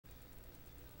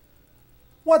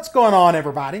What's going on,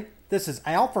 everybody? This is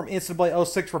Al from NCAA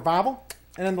 06 Revival.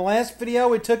 And in the last video,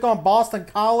 we took on Boston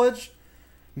College.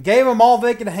 Gave them all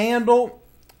they could handle.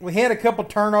 We had a couple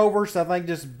turnovers that I think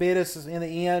just bit us in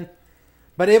the end.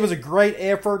 But it was a great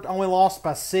effort. Only lost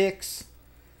by 6.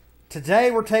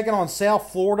 Today, we're taking on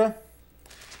South Florida.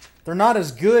 They're not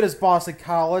as good as Boston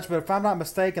College, but if I'm not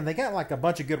mistaken, they got like a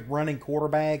bunch of good running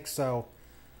quarterbacks. So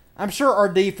I'm sure our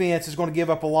defense is going to give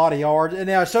up a lot of yards. And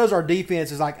now it shows our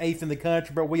defense is like 8th in the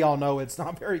country, but we all know it's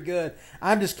not very good.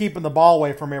 I'm just keeping the ball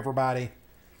away from everybody.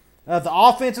 The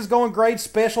offense is going great.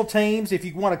 Special teams, if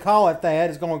you want to call it that,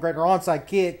 is going great. Our onside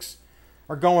kicks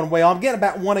are going well. I'm getting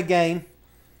about 1 a game.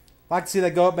 I'd like to see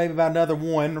that go up maybe about another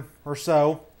 1 or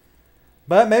so.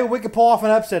 But maybe we could pull off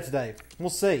an upset today. We'll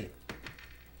see.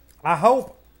 I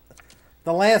hope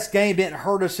the last game didn't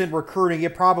hurt us in recruiting.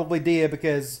 It probably did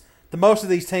because the most of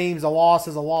these teams, a loss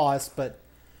is a loss. But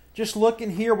just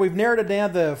looking here, we've narrowed it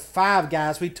down to 5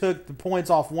 guys. We took the points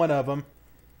off one of them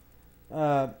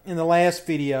in the last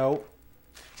video.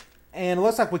 And it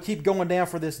looks like we keep going down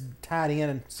for this tight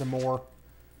end and some more.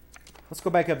 Let's go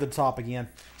back up to the top again.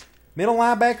 Middle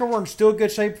linebacker, we're in still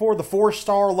good shape for. The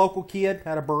 4-star local kid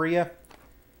out of Berea.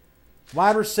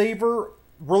 Wide receiver,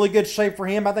 really good shape for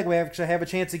him. I think we actually have a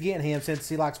chance of getting him since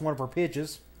he likes one of our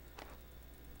pitches.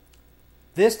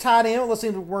 This tight end, let's see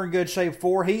if we're in good shape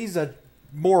for. He's a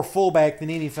more fullback than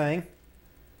anything.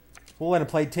 We'll let him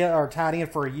play our tight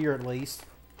end for a year at least.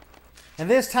 And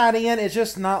this tight end is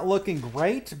just not looking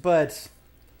great, but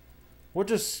we'll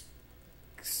just...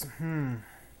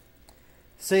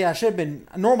 See, I should have been...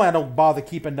 Normally I don't bother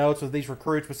keeping notes with these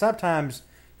recruits, but sometimes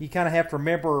you kind of have to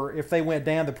remember if they went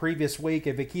down the previous week.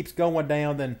 If it keeps going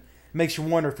down, then it makes you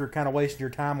wonder if you're kind of wasting your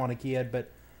time on a kid. But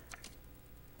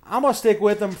I'm going to stick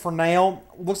with them for now.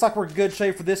 Looks like we're in good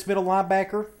shape for this middle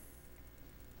linebacker.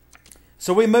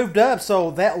 So we moved up, so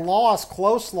that loss,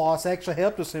 close loss, actually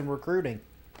helped us in recruiting.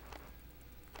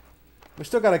 We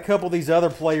still got a couple of these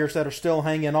other players that are still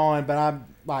hanging on, but I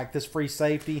like this free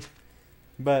safety.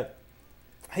 But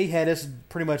he had us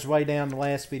pretty much way down in the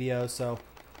last video, so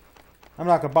I'm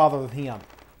not going to bother with him.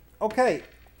 Okay,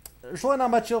 there's really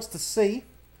not much else to see.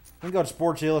 We can go to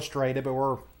Sports Illustrated, but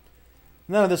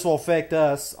none of this will affect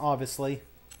us, obviously.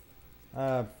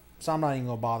 So I'm not even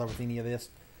going to bother with any of this.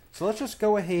 So let's just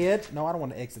go ahead. No, I don't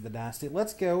want to exit the Dynasty.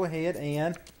 Let's go ahead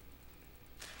and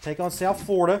take on South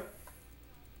Florida.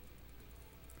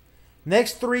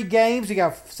 Next 3 games, you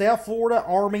got South Florida,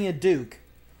 Army, and Duke.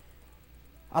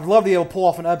 I'd love to be able to pull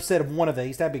off an upset of one of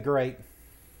these. That'd be great.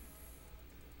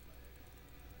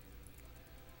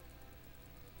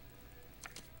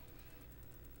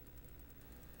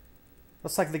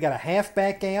 Looks like they got a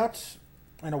halfback out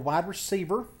and a wide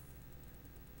receiver.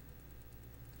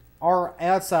 Our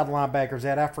outside linebacker's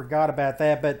out. I forgot about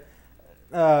that, but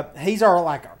he's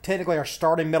technically our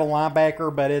starting middle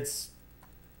linebacker, but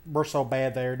we're so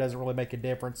bad there, it doesn't really make a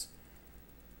difference.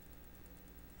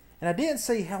 And I didn't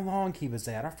see how long he was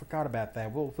out. I forgot about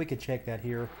that. Well, if we could check that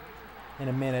here in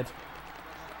a minute.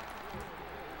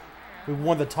 We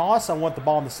won the toss. I want the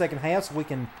ball in the second half so we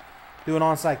can do an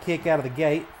onside kick out of the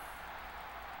gate.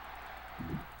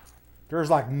 There's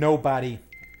like nobody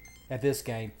at this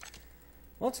game.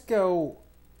 Let's go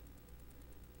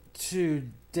to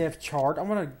depth chart. I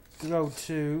want to go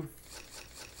to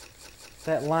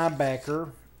that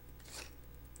linebacker.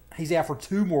 He's out for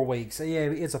 2 more weeks. Yeah,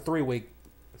 it's a 3-week.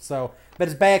 So, but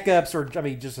his backups are,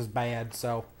 just as bad.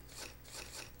 So,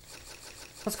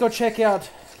 let's go check out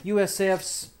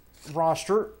USF's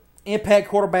roster. Impact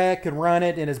quarterback can run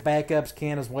it, and his backups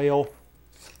can as well.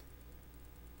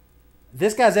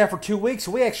 This guy's out for 2 weeks,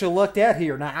 so we actually lucked out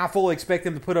here. Now, I fully expect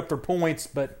them to put up their points,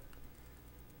 but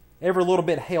every little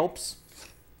bit helps.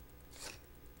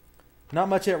 Not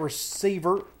much at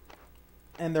receiver.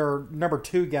 And their number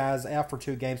 2 guy's out for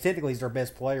 2 games. Technically, he's their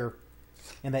best player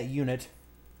in that unit.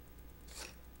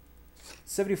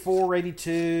 74,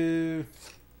 82.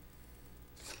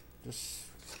 Just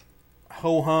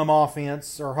ho-hum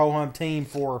offense or ho-hum team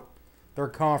for their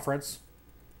conference.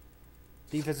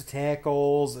 Defensive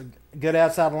tackles. A good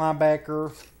outside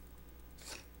linebacker.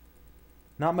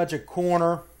 Not much at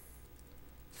corner.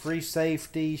 Free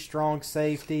safety. Strong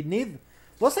safety.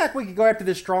 Looks like we could go after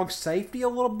this strong safety a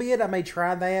little bit. I may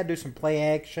try that. Do some play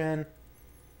action.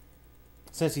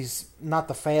 Since he's not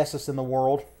the fastest in the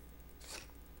world.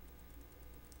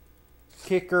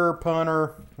 Kicker,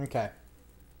 punter. Okay.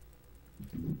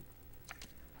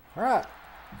 Alright.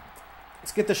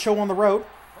 Let's get the show on the road.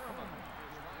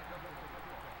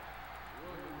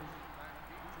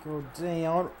 Go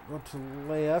down. Go to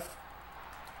the left.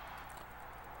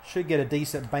 Should get a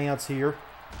decent bounce here.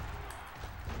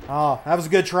 Oh, that was a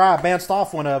good try. Bounced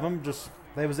off one of them. Just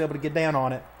they was able to get down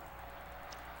on it.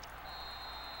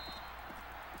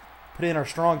 Put in our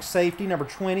strong safety, number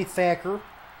 20, Thacker.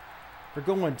 We're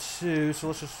going to, so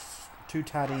let's just, 2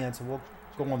 tight ends. So we'll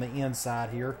go on the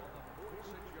inside here.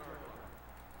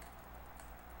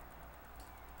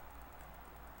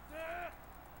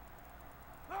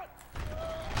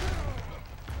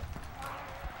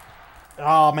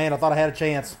 Oh, man, I thought I had a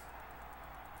chance.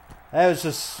 That was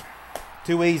just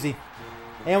too easy.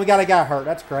 And we got a guy hurt.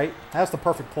 That's great. That's the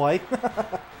perfect play.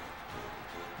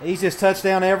 Easiest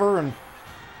touchdown ever, and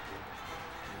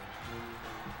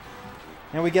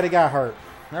we get a guy hurt.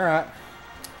 All right.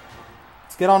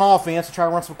 Let's get on offense and try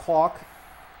to run some clock.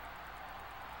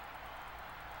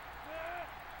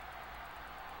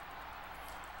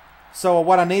 So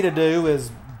what I need to do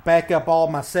is back up all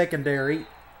my secondary.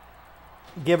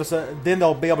 Give us a, then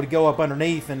they'll be able to go up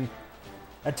underneath and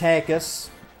attack us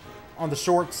on the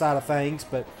short side of things,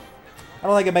 but I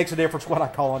don't think it makes a difference what I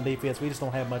call on defense. We just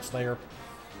don't have much there.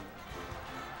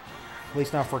 At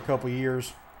least not for a couple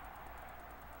years.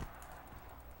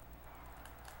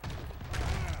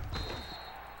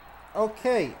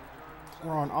 Okay.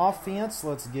 We're on offense.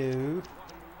 Let's go.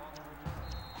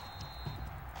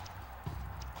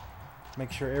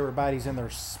 Make sure everybody's in their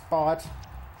spot.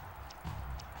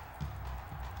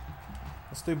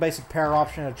 Let's do basic power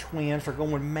option of twins. We're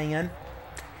going man.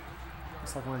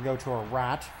 Looks like we're going to go to our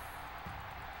right.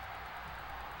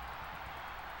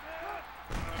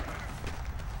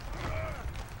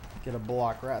 Get a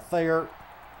block right there.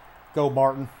 Go,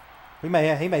 Martin. He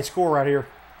may score right here.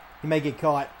 He may get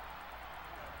caught.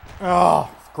 Oh,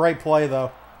 great play,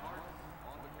 though.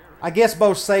 I guess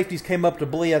both safeties came up to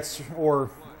blitz, or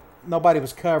nobody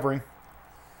was covering.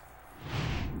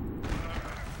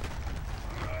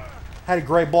 Had a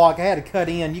great block. I had to cut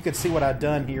in. You can see what I've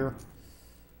done here.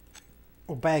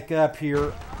 We'll back up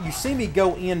here. You see me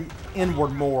go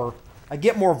inward more. I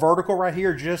get more vertical right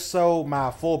here just so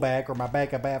my fullback or my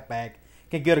backup halfback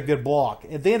can get a good block.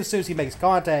 And then as soon as he makes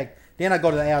contact, then I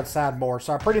go to the outside more.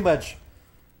 So I pretty much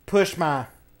push my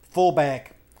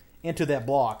fullback into that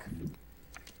block.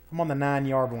 I'm on the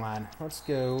 9-yard line. Let's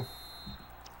go.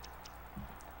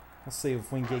 Let's see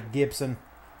if we can get Gibson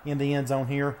in the end zone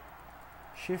here.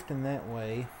 Shifting that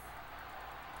way.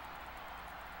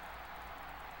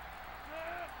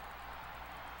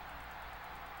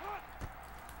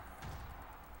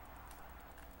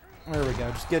 There we go.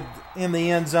 Just get in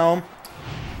the end zone.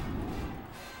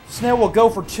 So now we'll go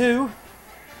for 2.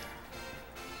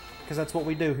 Because that's what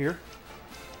we do here.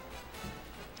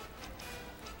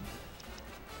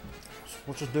 So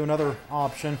we'll just do another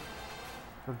option.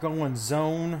 We're going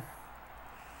zone.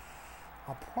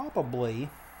 I'll probably...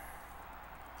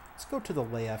 Let's go to the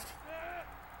left.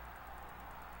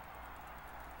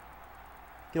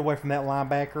 Get away from that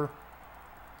linebacker.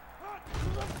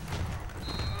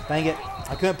 Dang it.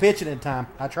 I couldn't pitch it in time.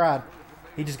 I tried.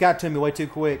 He just got to me way too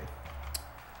quick.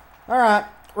 Alright.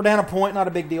 We're down a point. Not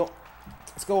a big deal.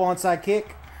 Let's go onside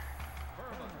kick.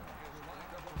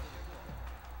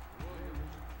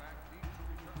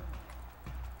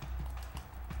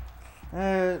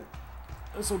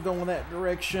 This will go in that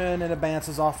direction and it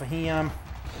bounces off of him.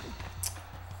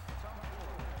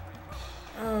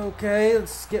 Okay,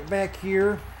 let's get back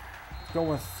here.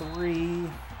 Going 3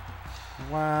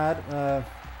 wide.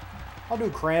 I'll do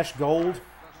crash gold.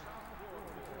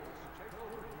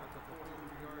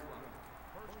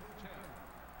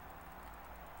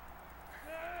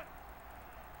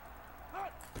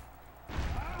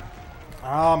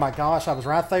 Oh my gosh, I was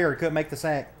right there. Couldn't make the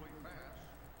sack.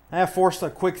 I forced a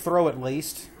quick throw at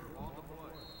least.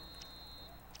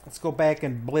 Let's go back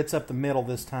and blitz up the middle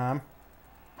this time.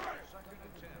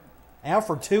 Out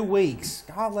for 2 weeks.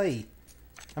 Golly.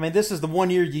 I mean, this is the 1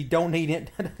 year you don't need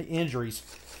injuries.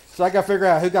 So I got to figure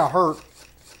out who got hurt.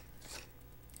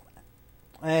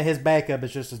 His backup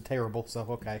is just as terrible, so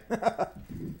okay.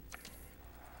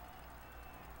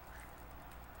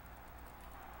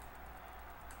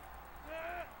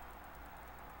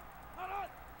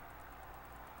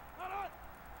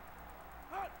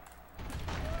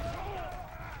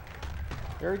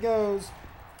 There he goes.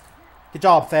 Good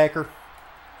job, Thacker.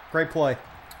 Great play.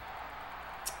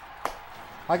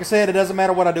 Like I said, it doesn't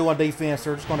matter what I do on defense.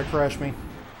 They're just going to crush me.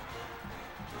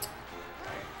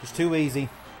 Just too easy.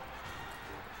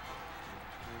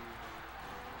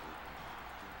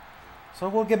 So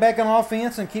we'll get back on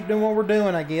offense and keep doing what we're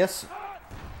doing, I guess.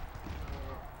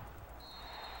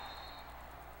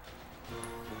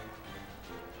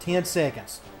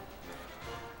 $10.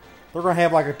 They're going to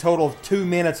have like a total of 2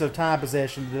 minutes of time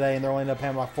possession today, and they'll end up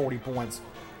having like 40 points.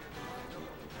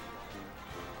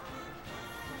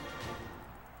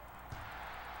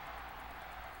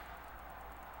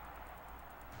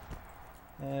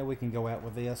 We can go out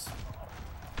with this.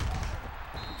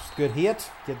 Just good hit.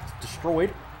 Get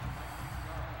destroyed.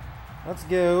 Let's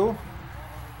go.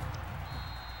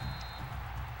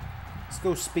 Let's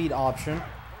go speed option.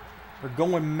 We're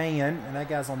going man, and that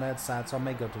guy's on that side, so I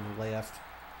may go to the left.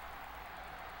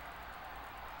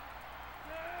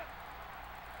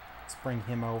 Let's bring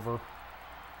him over.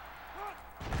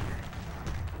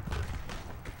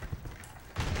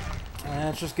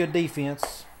 That's just good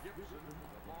defense.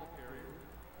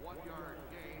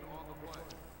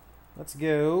 Let's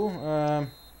go.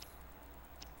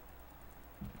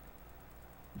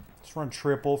 Let's run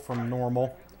triple from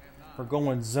normal. We're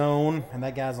going zone, and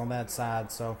that guy's on that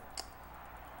side, so.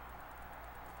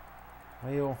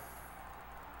 Well.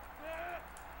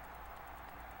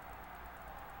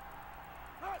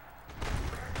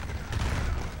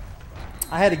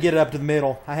 I had to get it up to the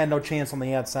middle. I had no chance on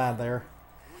the outside there.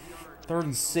 3rd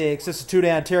and 6. This is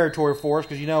 2-down territory for us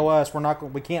because you know us.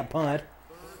 We can't punt.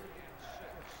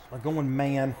 We're going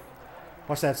man.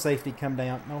 Watch that safety come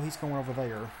down. No, he's going over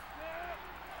there.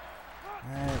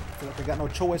 I feel like they got no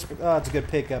choice, but it's a good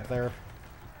pickup there.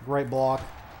 Great block.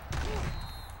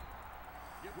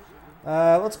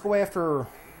 Let's go after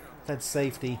that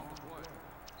safety.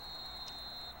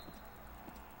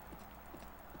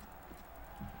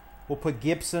 We'll put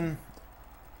Gibson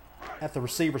at the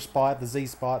receiver spot, the Z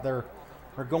spot. They're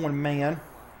going man.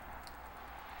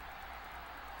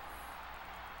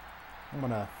 I'm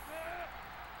gonna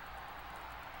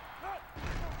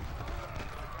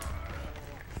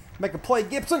make a play,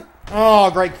 Gibson.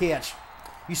 Oh, great catch.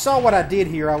 You saw what I did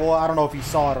here. Well, I don't know if you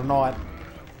saw it or not.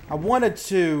 I wanted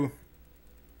to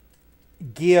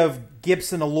give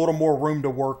Gibson a little more room to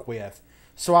work with.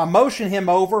 So I motioned him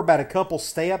over about a couple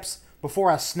steps before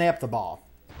I snapped the ball.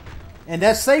 And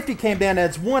that safety came down.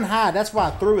 That's one high. That's why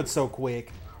I threw it so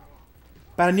quick.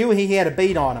 But I knew he had a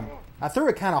beat on him. I threw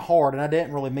it kind of hard, and I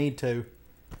didn't really mean to.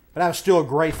 But that was still a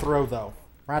great throw, though.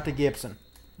 Right to Gibson.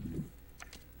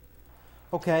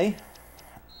 Okay.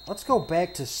 Let's go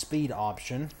back to speed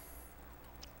option.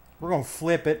 We're going to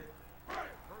flip it.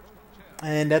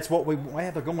 And that's what we...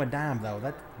 Well, they're going dime, though.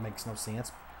 That makes no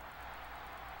sense.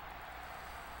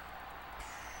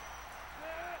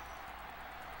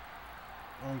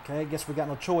 Okay, guess we got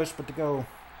no choice but to go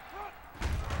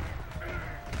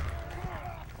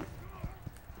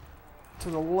to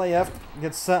the left.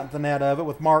 Get something out of it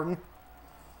with Martin.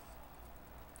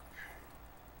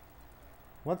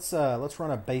 Let's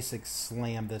run a basic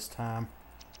slam this time.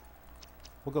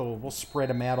 We'll spread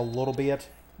them out a little bit.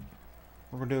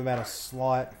 We're gonna do about a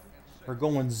slot. We're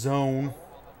going zone.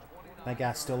 That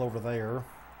guy's still over there.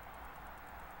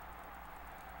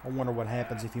 I wonder what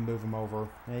happens if you move him over.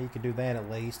 Yeah, you could do that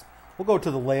at least. We'll go to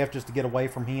the left just to get away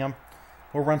from him.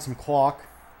 We'll run some clock.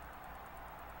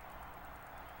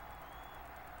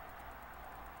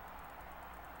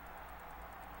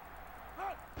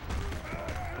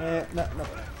 No,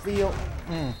 field.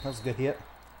 That was a good hit.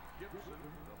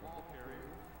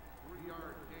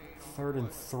 3rd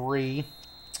and 3.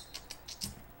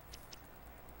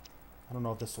 I don't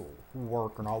know if this will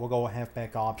work or not. We'll go a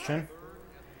halfback option.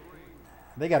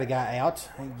 They got a guy out.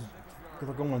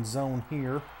 They're going zone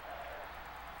here.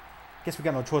 Guess we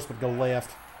got no choice but to go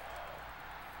left.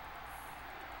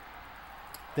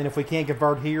 Then if we can't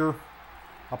convert here,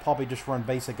 I'll probably just run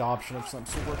basic option of some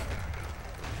sort.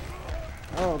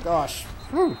 Oh, gosh.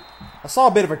 Whew. I saw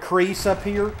a bit of a crease up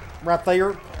here, right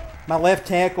there. My left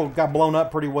tackle got blown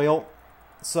up pretty well.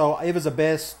 So it was the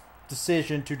best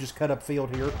decision to just cut up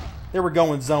field here. They were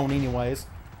going zone anyways.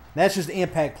 That's just an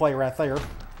impact play right there.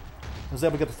 I was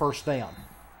able to get the first down.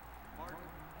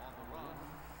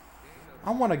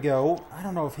 I want to go. I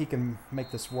don't know if he can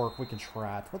make this work. We can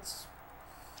try it.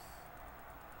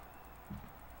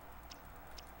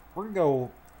 We're going to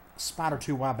go spider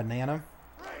 2Y banana.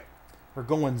 We're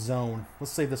going zone.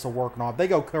 Let's see if this will work or not. If they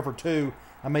go cover 2,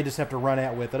 I may just have to run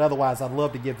out with it. Otherwise, I'd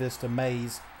love to give this to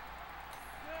Mays.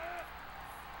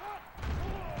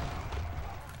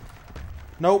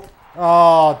 Nope.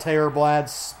 Oh, terrible.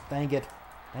 Dang it.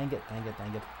 Dang it, dang it,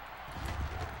 dang it.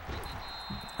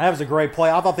 That was a great play.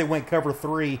 I thought they went cover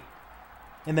 3.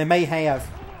 And they may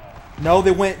have. No,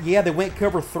 they went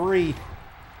cover 3.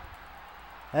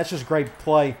 That's just great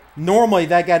play. Normally,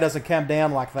 that guy doesn't come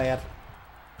down like that.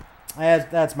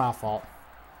 That's my fault.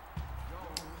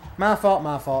 My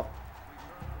fault.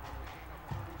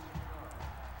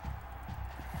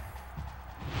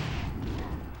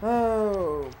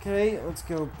 Okay, let's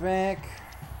go back.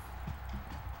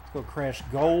 Let's go crash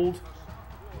gold.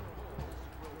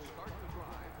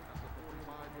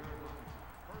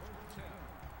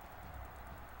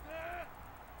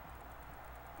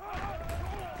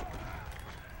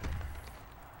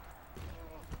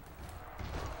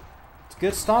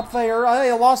 Good stop there. Hey,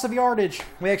 a loss of yardage.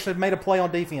 We actually made a play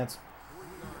on defense.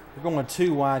 We're going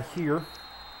 2 wide here.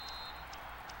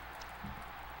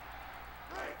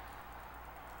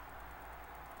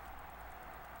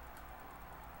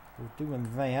 We're doing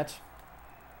that.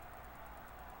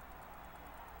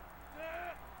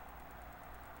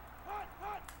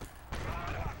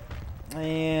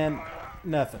 And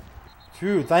nothing.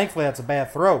 Phew, thankfully that's a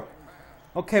bad throw.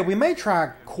 Okay, we may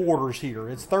try quarters here.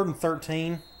 It's 3rd and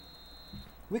 13.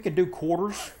 We could do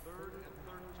quarters.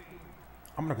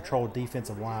 I'm going to control a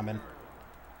defensive lineman.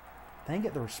 Dang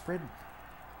it, they were spread.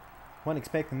 Wasn't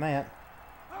expecting that.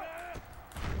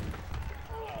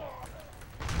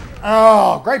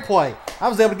 Oh, great play. I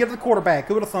was able to get to the quarterback.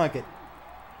 Who would have thunk it?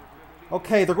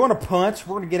 Okay, they're going to punt.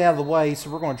 We're going to get out of the way, so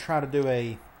we're going to try to do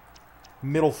a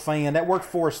middle fan. That worked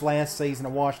for us last season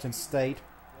at Washington State.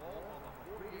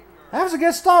 That was a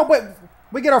good stop. Wait,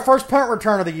 we get our first punt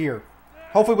return of the year.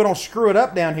 Hopefully we don't screw it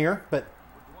up down here, but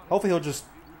hopefully he'll just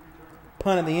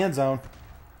punt in the end zone.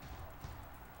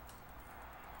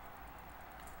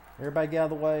 Everybody get out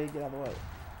of the way. Get out of the way.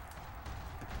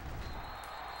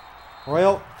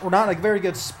 Well, we're not in a very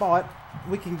good spot.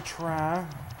 We can try.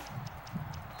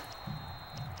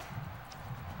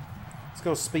 Let's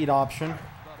go speed option.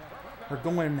 We're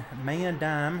going man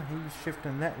dime. He's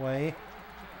shifting that way.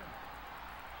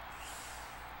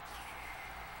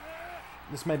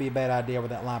 This may be a bad idea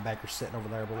with that linebacker sitting over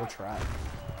there, but we'll try it.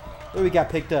 Oh, we got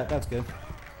picked up. That's good.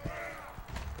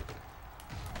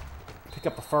 Pick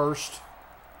up the first.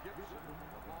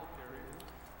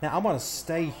 Now, I'm going to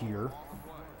stay here.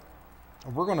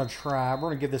 We're going to try. We're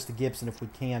going to give this to Gibson if we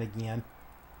can again.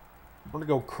 We're going to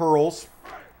go curls.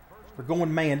 They're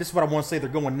going man. This is what I want to say. They're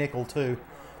going nickel, too.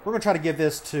 We're going to try to give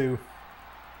this to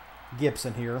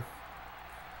Gibson here.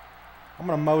 I'm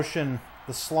going to motion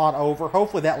the slot over.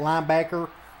 Hopefully that linebacker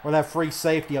or that free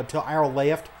safety to our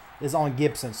left is on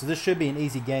Gibson. So this should be an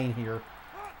easy gain here.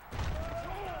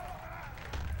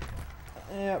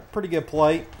 Yeah, pretty good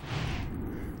play.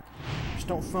 Just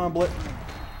don't fumble it.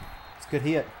 It's a good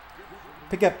hit.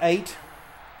 Pick up 8.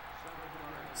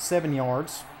 7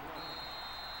 yards.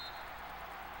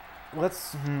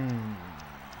 Let's...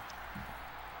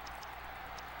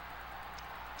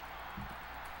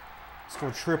 Let's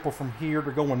go triple from here.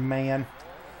 They're going man.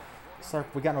 Looks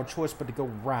like we got no choice but to go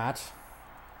right.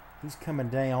 He's coming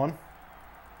down.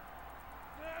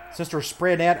 Since they're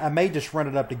spread out, I may just run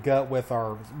it up to gut with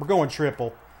our... We're going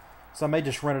triple. So I may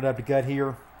just run it up to gut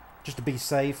here just to be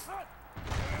safe.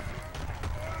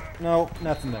 No,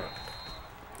 nothing there.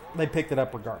 They picked it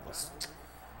up regardless.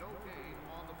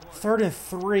 3rd and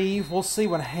 3. We'll see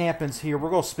what happens here.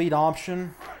 We're going to speed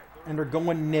option. And they're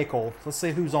going nickel. Let's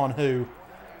see who's on who.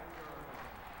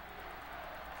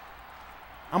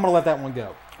 I'm going to let that one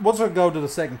go. We'll just go to the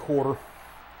second quarter.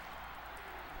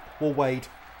 We'll wait.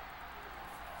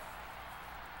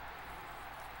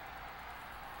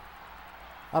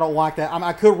 I don't like that.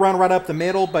 I could run right up the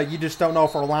middle, but you just don't know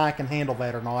if our line can handle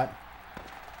that or not.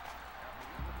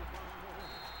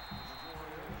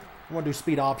 I'm going to do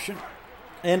speed option.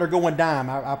 And they're going dime.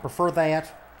 I prefer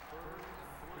that.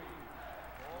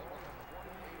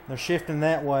 They're shifting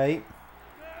that way.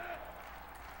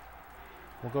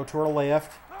 We'll go to our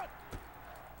left.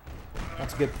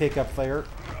 That's a good pickup there.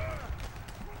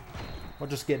 We'll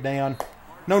just get down.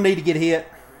 No need to get hit.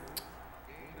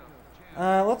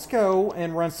 Let's go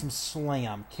and run some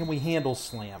slam. Can we handle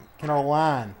slam? Can our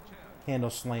line handle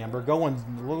slam? We're going...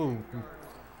 Ooh,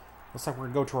 looks like we're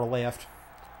going to go to our left.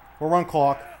 We'll run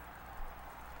clock.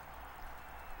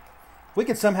 If we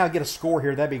could somehow get a score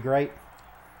here, that'd be great.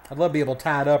 I'd love to be able to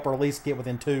tie it up or at least get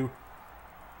within 2.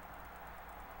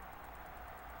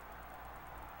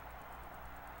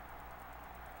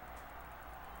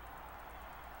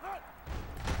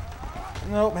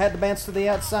 Nope, had to bounce to the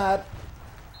outside.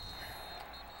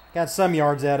 Got some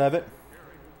yards out of it.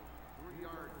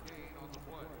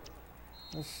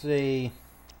 Let's see.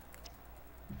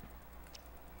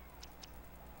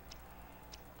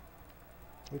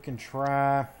 We can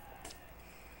try.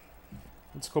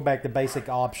 Let's go back to basic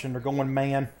option. They're going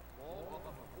man.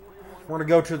 We're going to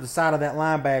go to the side of that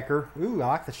linebacker. Ooh, I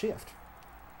like the shift.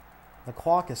 The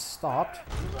clock is stopped.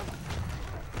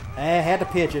 I had to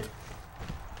pitch it.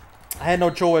 I had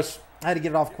no choice. I had to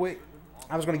get it off quick.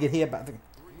 I was going to get hit by the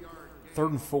 3rd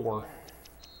and 4.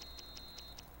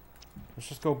 Let's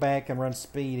just go back and run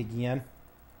speed again.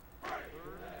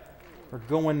 We're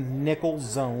going nickel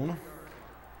zone.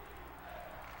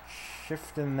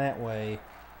 Shifting that way.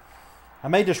 I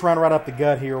may just run right up the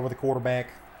gut here with the quarterback.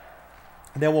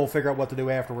 And then we'll figure out what to do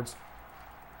afterwards.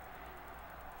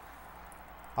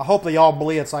 I hope they all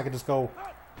blitz. I can just go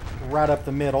right up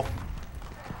the middle.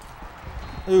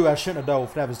 Ooh, I shouldn't have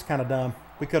dove. That was kind of dumb.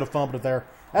 We could have fumbled it there.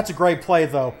 That's a great play,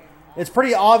 though. It's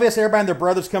pretty obvious everybody and their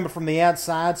brother's coming from the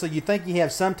outside, so you think you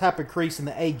have some type of crease in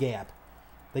the A gap.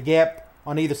 The gap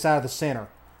on either side of the center.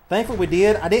 Thankfully we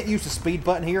did. I didn't use the speed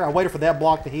button here. I waited for that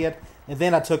block to hit, and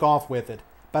then I took off with it.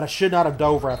 But I should not have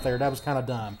dove right there. That was kind of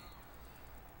dumb.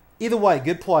 Either way,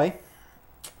 good play.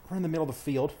 We're in the middle of the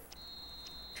field.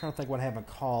 I'm trying to think what I haven't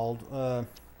called.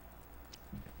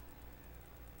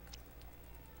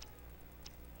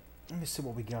 Let me see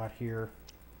what we got here.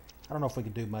 I don't know if we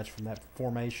can do much from that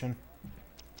formation.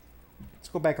 Let's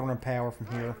go back and run power from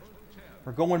here.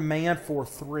 We're going man for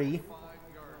 3.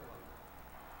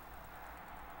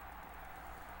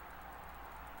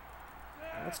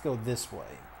 Let's go this way.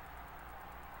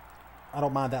 I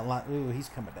don't mind that line. Ooh, he's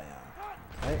coming down.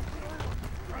 Okay.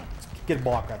 Let's get a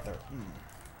block right there.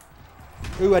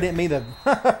 Ooh, I didn't mean to.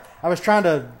 I was trying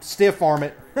to stiff arm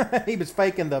it. He was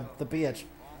faking the pitch.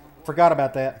 Forgot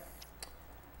about that.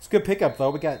 It's a good pickup,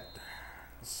 though. We got,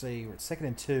 let's see, we're at 2nd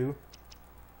and 2.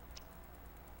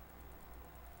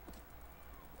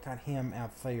 Got him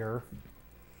out there.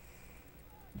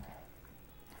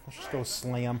 Let's just go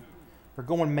slam. We're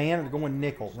going man or going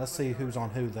nickel. Let's see who's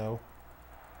on who, though.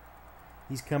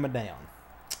 He's coming down.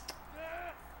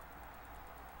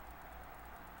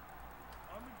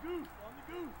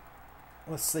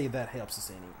 Let's see if that helps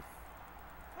us any.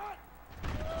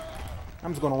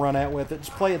 I'm just going to run out with it.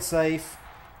 Just play it safe.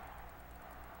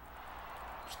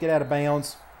 Just get out of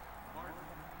bounds.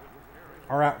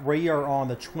 All right, we are on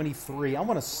the 23. I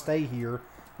want to stay here.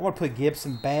 I want to put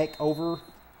Gibson back over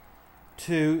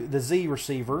to the Z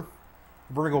receiver.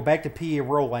 We're going to go back to PA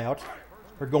rollout.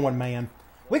 We're going man.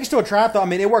 We can still try it, though. I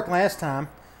mean, it worked last time.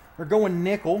 We're going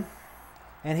nickel,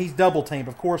 and he's double-teamed.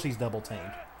 Of course he's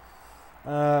double-teamed.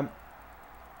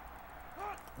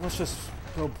 Let's just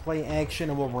go play action,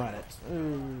 and we'll run it.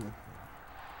 Ooh.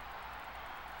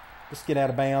 Just get out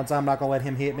of bounds. I'm not going to let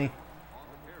him hit me.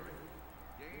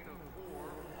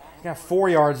 Got 4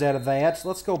 yards out of that. So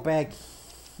let's go back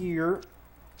here.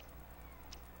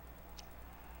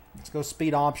 Let's go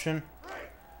speed option.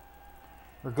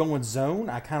 We're going zone.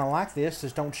 I kind of like this.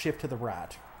 Just don't shift to the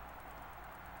right.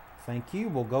 Thank you.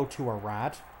 We'll go to our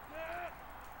right.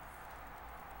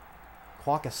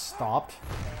 Clock is stopped.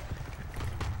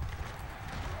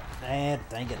 Ah,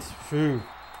 dang it. Phew.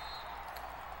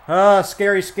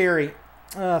 Scary, scary.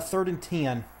 3rd and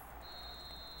 10.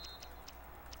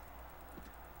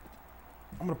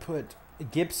 I'm going to put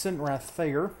Gibson right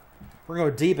there. We're going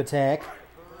to go deep attack.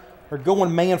 We're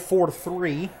going man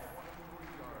 4-3.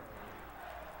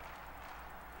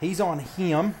 He's on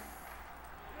him.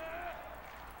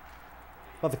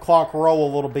 Let the clock roll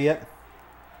a little bit.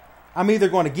 I'm either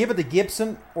going to give it to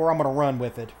Gibson or I'm going to run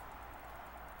with it.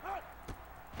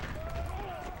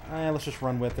 Let's just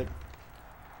run with it.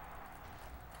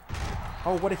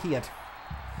 Oh, what a hit.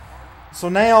 So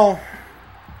now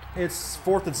it's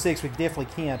 4th and 6. We definitely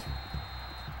can't.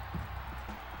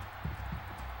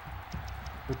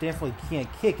 We definitely can't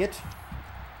kick it.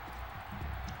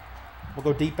 We'll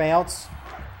go deep outs.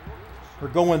 We're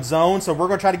going zone, so we're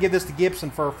going to try to give this to Gibson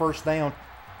for a first down.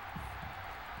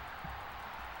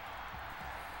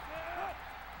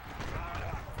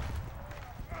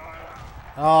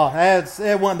 Oh,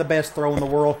 it wasn't the best throw in the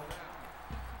world.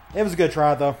 It was a good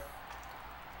try, though.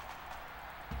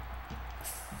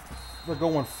 We're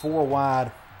going 4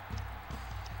 wide.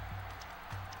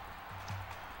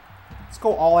 Let's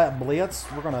go all out blitz.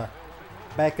 We're going to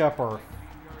back up our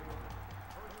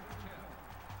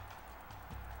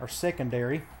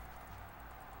secondary.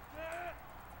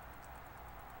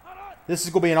 This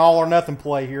is going to be an all or nothing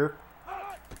play here.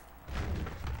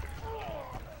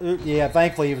 Ooh, yeah,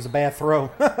 thankfully it was a bad throw.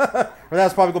 Or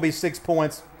that's probably going to be 6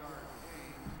 points.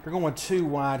 We're going 2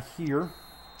 wide here.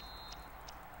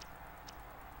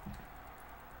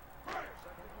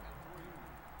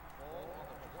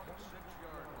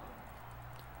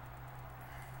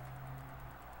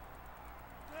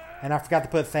 And I forgot to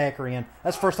put Thacker in.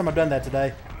 That's the first time I've done that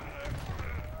today.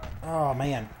 Oh,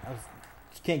 man.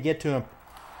 Just can't get to him.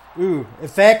 Ooh,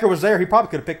 if Thacker was there, he probably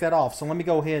could have picked that off. So let me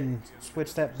go ahead and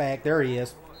switch that back. There he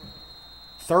is.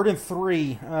 3rd and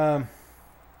 3. I'm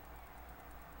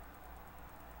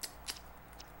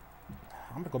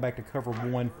going to go back to cover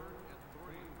 1.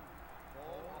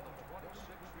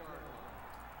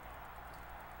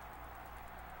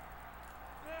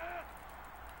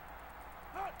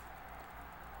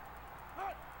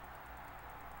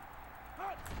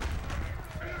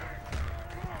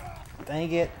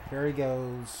 Dang it. There he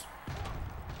goes.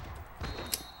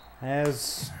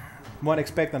 As wasn't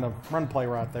expecting a run play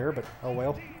right there, but oh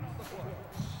well.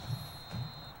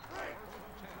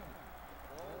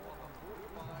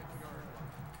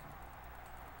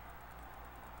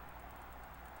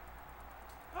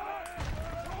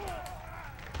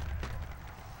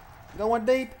 Going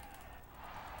deep.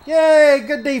 Yay!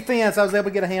 Good defense. I was able to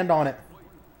get a hand on it.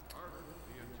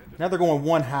 Now they're going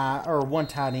one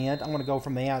tight end. I'm going to go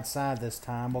from the outside this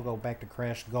time. We'll go back to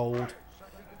Crash Gold.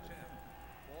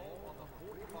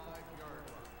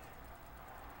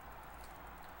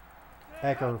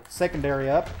 Back our secondary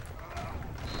up.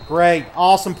 Great.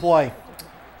 Awesome play.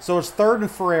 So it's 3rd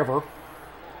and forever.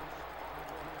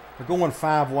 We're going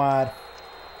 5 wide.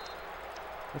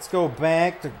 Let's go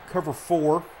back to cover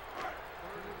 4.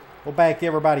 We'll back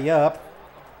everybody up.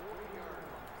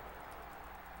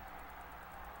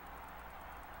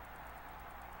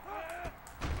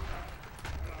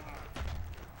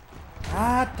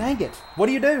 Ah, dang it. What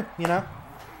do? You know?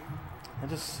 I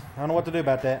don't know what to do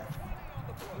about that.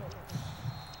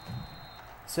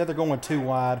 Said they're going 2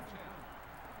 wide.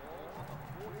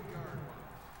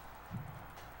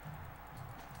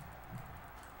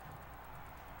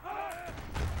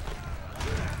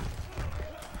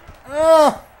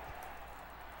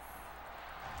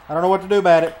 I don't know what to do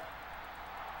about it.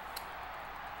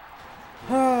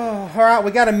 All right, we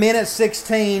got a minute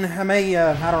 16. I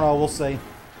don't know. We'll see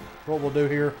what we'll do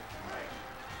here.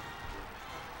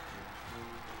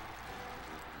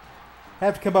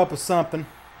 Have to come up with something.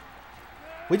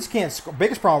 We just can't score.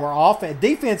 Biggest problem, our offense.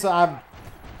 Defense, I've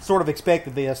sort of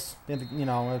expected this. You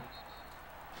know.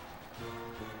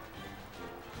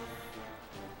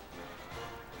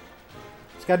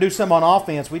 Just got to do something on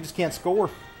offense. We just can't score.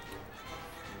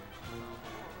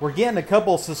 We're getting a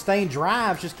couple sustained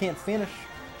drives, just can't finish.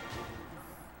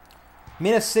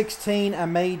 Minute 16, I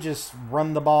may just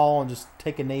run the ball and just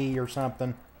take a knee or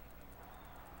something.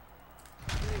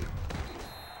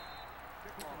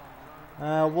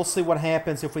 We'll see what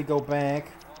happens if we go back.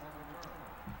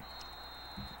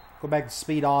 Go back to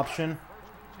speed option.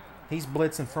 He's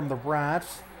blitzing from the right.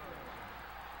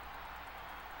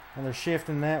 And they're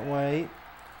shifting that way.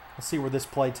 Let's see where this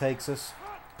play takes us.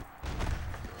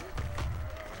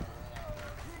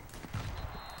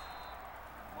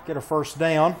 Get a first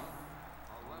down.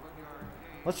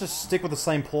 Let's just stick with the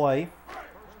same play.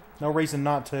 No reason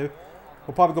not to.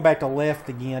 We'll probably go back to left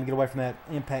again. Get away from that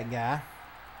impact guy.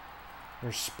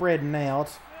 They're spreading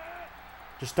out.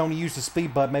 Just don't use the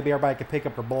speed button. Maybe everybody can pick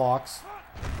up their blocks.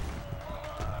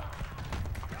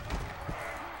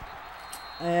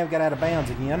 And we got out of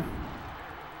bounds again.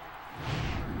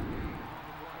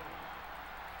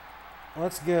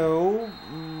 Let's go.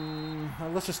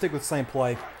 Let's just stick with the same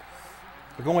play.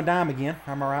 We're going dime again.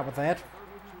 I'm alright with that.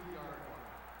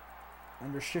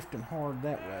 And they're shifting hard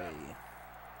that way.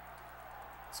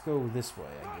 Let's go this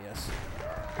way, I guess.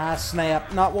 High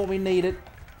snap. Not what we needed.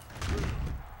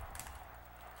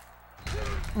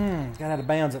 Got out of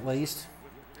bounds at least.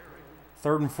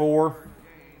 3rd and 4.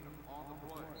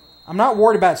 I'm not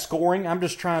worried about scoring. I'm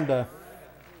just trying to...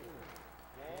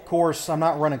 Of course, I'm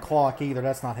not running clock either.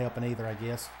 That's not helping either, I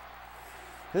guess.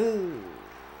 Ooh,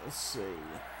 let's see.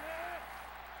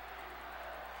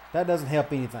 That doesn't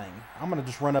help anything. I'm going to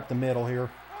just run up the middle here.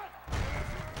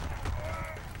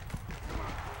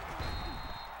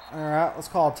 Alright, let's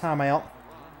call a timeout.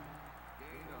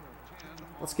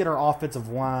 Let's get our offensive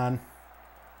line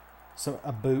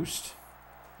a boost.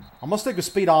 I'm going to stick with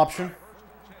speed option.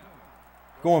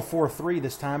 Going 4-3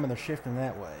 this time, and they're shifting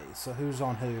that way. So who's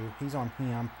on who? He's on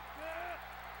him.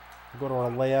 We'll go to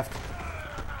our left.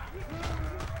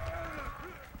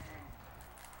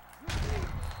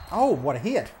 Oh, what a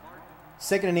hit.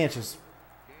 2nd and inches.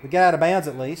 We got out of bounds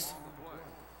at least.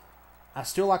 I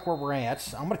still like where we're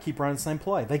at. I'm going to keep running the same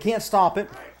play. They can't stop it.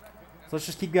 So let's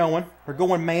just keep going. They're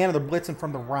going man, and they're blitzing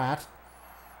from the right.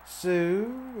 So,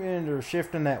 and they're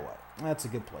shifting that way. That's a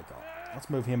good play call. Let's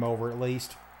move him over at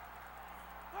least.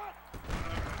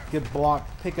 Good block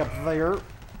pick up there.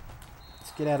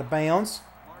 Let's get out of bounds.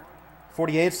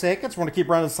 48 seconds. We're going to keep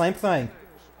running the same thing.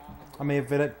 I mean,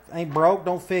 if it ain't broke,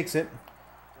 don't fix it.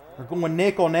 We're going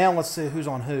nickel now. Let's see who's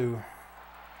on who.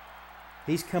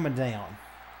 He's coming down.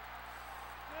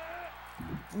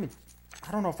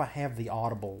 I don't know if I have the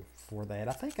audible for that.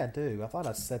 I think I do. I thought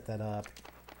I set that up.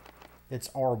 It's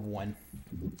R1.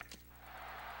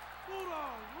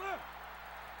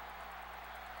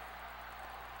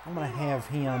 I'm going to have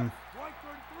him.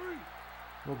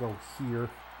 We'll go here.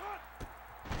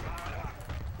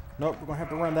 Nope, we're going to have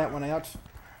to run that one out.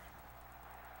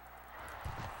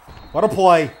 What a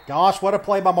play. Gosh, what a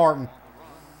play by Martin.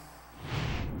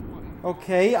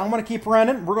 Okay, I'm going to keep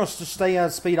running. We're going to just stay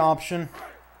at speed option.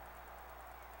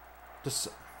 Just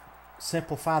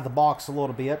simplify the box a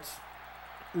little bit.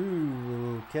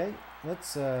 Ooh, okay.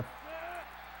 Let's, that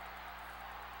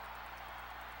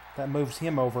moves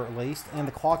him over at least. And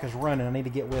the clock is running. I need to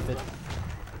get with it.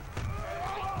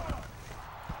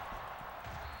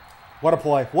 What a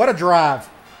play. What a drive.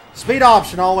 Speed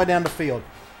option all the way down the field.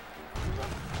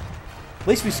 At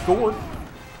least we scored.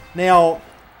 Now,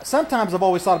 sometimes I've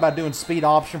always thought about doing speed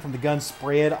option from the gun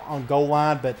spread on goal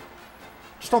line, but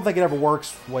just don't think it ever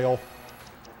works well.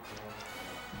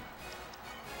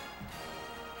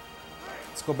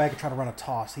 Let's go back and try to run a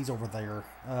toss. He's over there.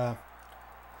 I'm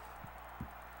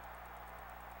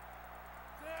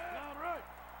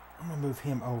going to move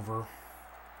him over.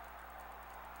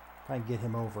 If I can get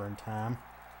him over in time.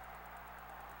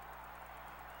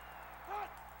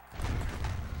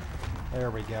 There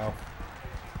we go.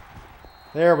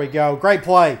 There we go. Great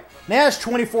play. Now it's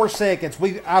 24 seconds.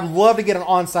 I'd love to get an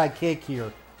onside kick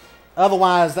here.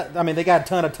 Otherwise, they got a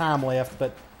ton of time left,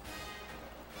 but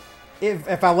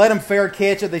if I let them fair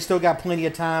catch it, they still got plenty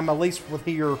of time, at least with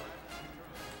here.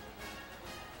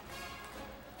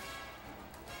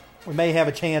 We may have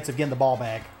a chance of getting the ball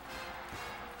back.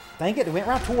 Dang it, it went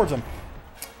right towards them.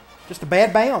 Just a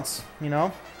bad bounce, you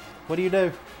know. What do you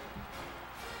do?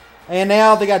 And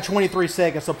now they got 23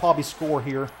 seconds, so probably score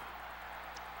here.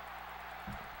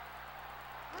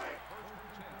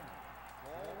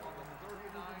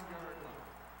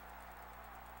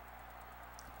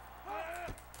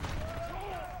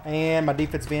 And my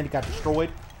defensive end got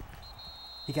destroyed.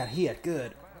 He got hit.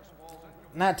 Good.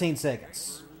 19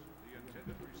 seconds.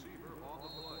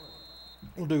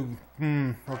 We'll do...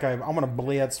 okay, I'm going to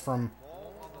blitz from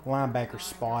linebacker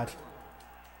spot.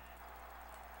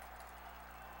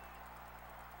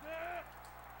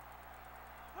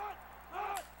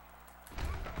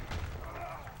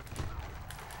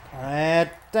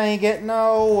 Dang it,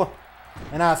 no.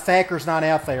 And Thacker's not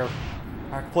out there.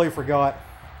 I completely forgot.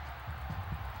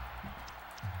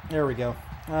 There we go.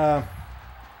 Let's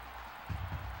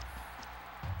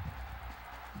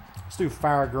do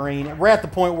fire green. We're at the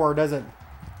point where it doesn't...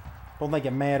 Don't think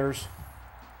it matters.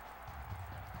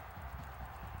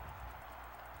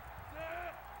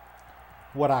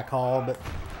 What I call, but...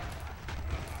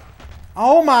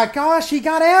 Oh my gosh, he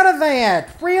got out of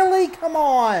that! Really? Come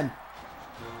on!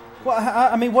 Well,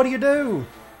 I mean, what do you do?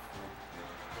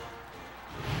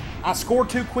 I scored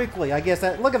too quickly. I guess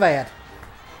that... Look at that.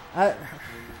 I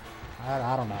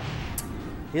don't know.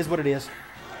 It is what it is.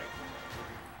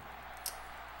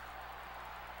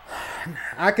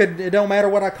 It don't matter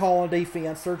what I call on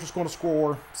defense. They're just going to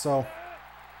score. So,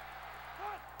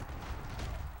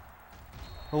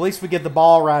 at least we get the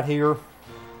ball right here.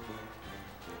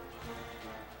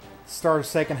 Start the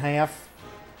second half.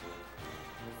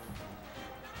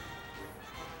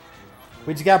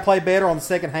 We just got to play better on the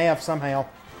second half somehow.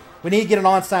 We need to get an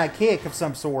onside kick of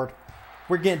some sort.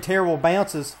 We're getting terrible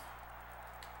bounces.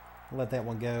 Let that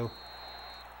one go.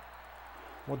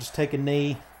 We'll just take a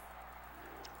knee.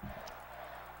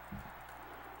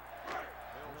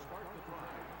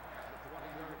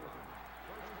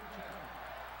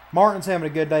 Martin's having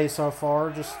a good day so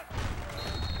far.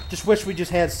 Just wish we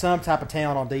just had some type of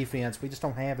talent on defense. We just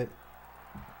don't have it.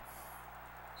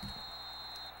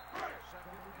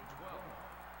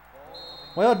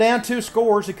 Well, down 2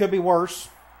 scores. It could be worse.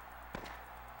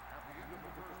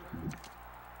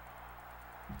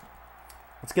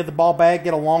 Let's get the ball back,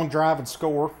 get a long drive, and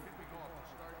score.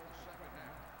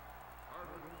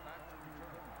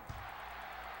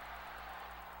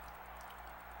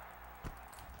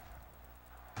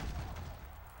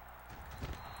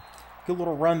 Good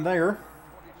little run there.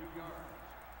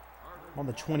 On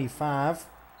the 25.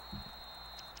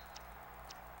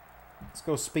 Let's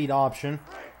go speed option.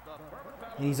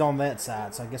 And he's on that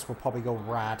side, so I guess we'll probably go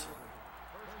right.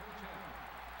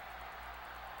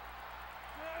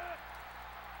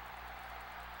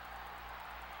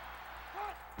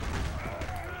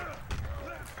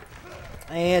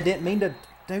 And didn't mean to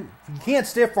do. You can't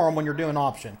stiff arm when you're doing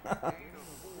option.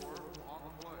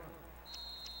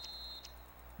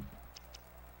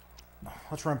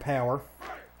 Let's run power.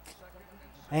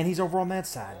 And he's over on that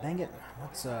side. Dang it.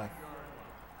 Let's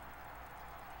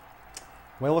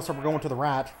well, looks like we're going to the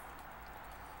right.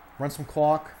 Run some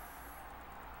clock.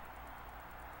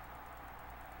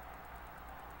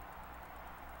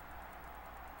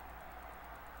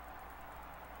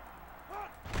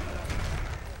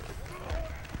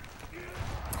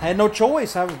 I had no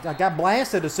choice. I got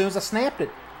blasted as soon as I snapped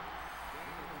it.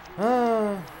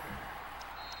 Let's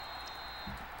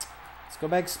go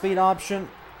back to speed option.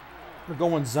 We're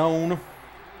going zone.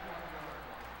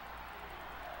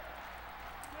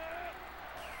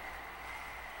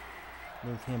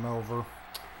 Move him over.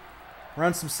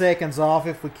 Run some seconds off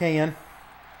if we can.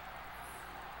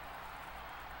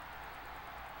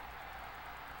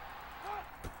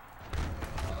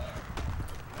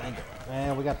 Dang it.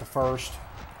 Well, we got the first.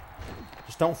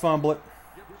 Just don't fumble it.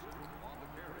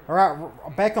 All right, we're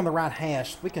back on the right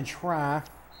hash. We can try.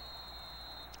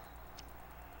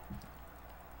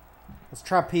 Let's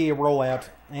try PA rollout.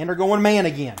 And they're going man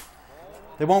again.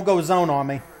 They won't go zone on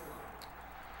me.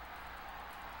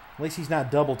 At least he's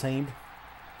not double teamed.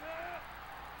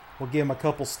 We'll give him a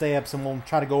couple steps and we'll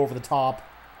try to go over the top.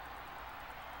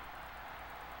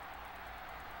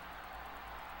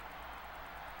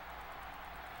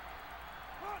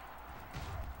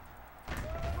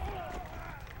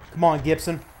 Come on,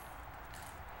 Gibson.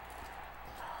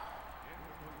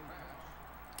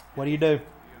 What do you do?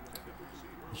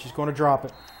 She's going to drop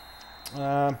it.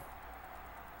 Let's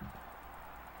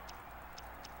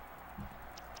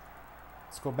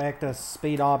go back to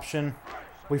speed option.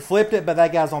 We flipped it, but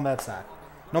that guy's on that side.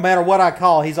 No matter what I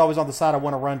call, he's always on the side I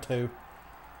want to run to.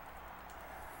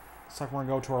 Looks like we're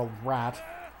going to go to our right.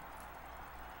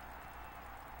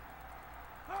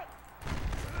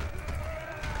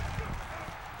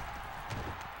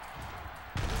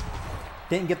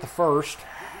 Didn't get the first.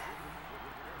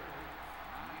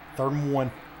 3rd and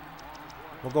 1.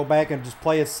 We'll go back and just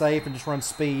play it safe and just run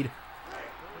speed.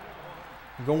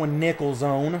 We're going nickel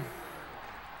zone.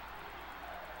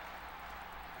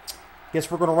 Guess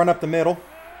we're going to run up the middle.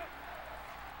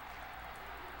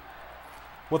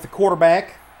 With the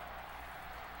quarterback.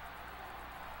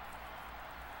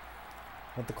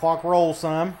 Let the clock roll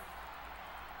some.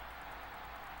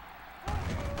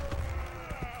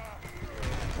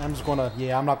 I'm just going to,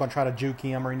 yeah, I'm not going to try to juke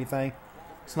him or anything.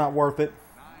 It's not worth it.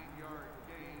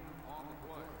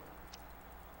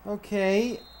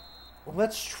 Okay.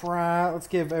 Let's try, let's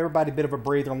give everybody a bit of a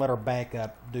breather and let our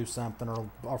backup do something, or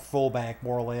our fullback,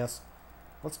 more or less.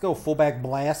 Let's go fullback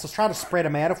blast. Let's try to spread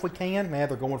them out if we can. Man,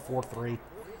 they're going 4-3. Looks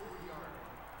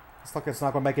like it's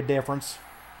not going to make a difference.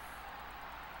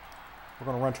 We're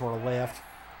going to run to our left.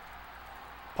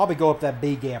 Probably go up that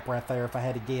B gap right there if I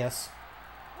had to guess.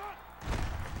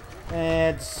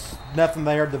 And it's nothing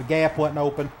there. The gap wasn't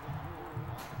open.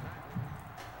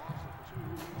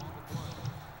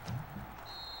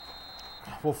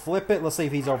 We'll flip it. Let's see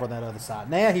if he's over that other side.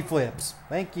 Now he flips.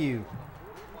 Thank you.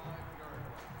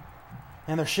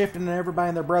 And they're shifting everybody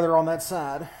and their brother on that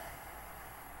side.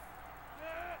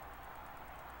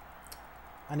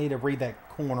 I need to read that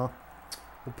corner.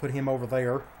 We'll put him over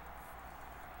there.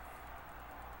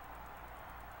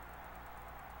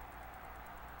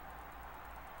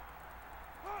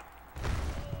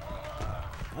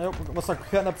 Oh, looks like we're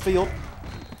cutting up field.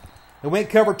 They went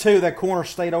cover 2. That corner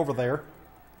stayed over there.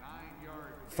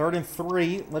 3rd and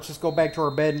 3. Let's just go back to our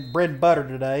bread and butter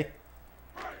today.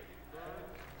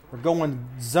 We're going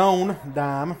zone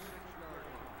dime.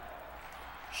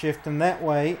 Shifting that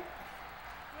way.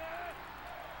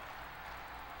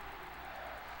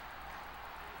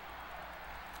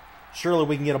 Surely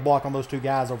we can get a block on those 2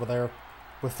 guys over there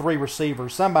with 3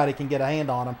 receivers. Somebody can get a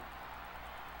hand on them.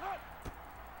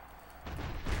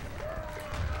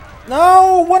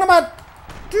 No, what am I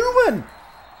doing?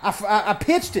 I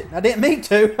pitched it. I didn't mean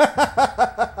to.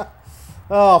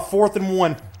 Oh, 4th and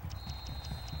 1.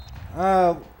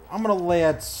 I'm going to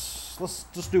let's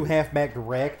just do halfback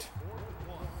direct.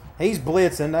 He's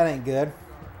blitzing. That ain't good.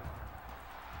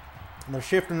 And they're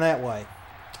shifting that way.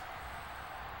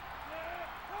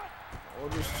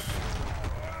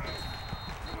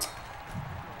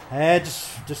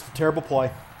 Just a terrible play.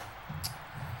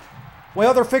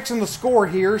 Well, they're fixing the score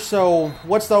here, so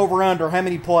what's the over-under? How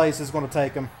many plays is going to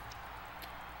take them?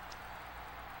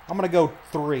 I'm going to go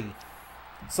 3.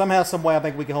 Somehow, some way, I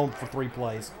think we can hold them for 3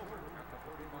 plays.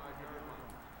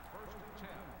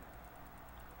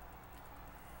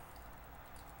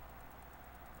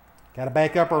 Got to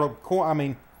back up or I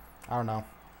mean, I don't know.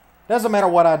 Doesn't matter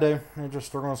what I do. They're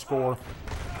going to score.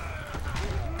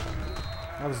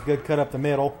 That was a good cut up the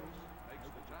middle.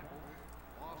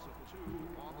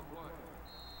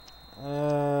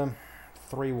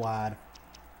 3 wide.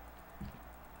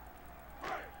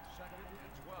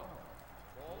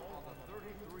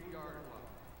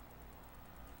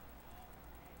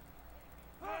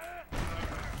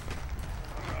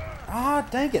 Ah,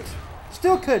 dang it.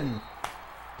 Still couldn't.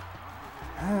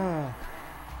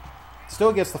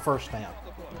 Still gets the first down.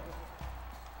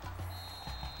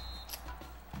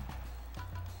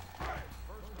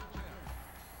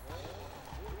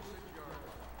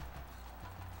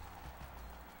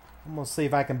 I'm going to see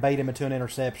if I can bait him into an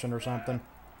interception or something.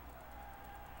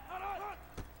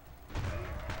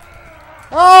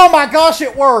 Oh my gosh,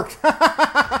 it worked!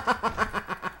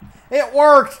 It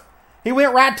worked! He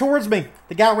went right towards me.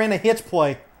 The guy ran a hitch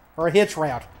play, or a hitch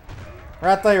route.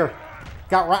 Right there.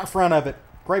 Got right in front of it.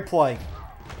 Great play.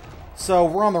 So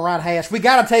we're on the right hash. We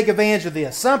got to take advantage of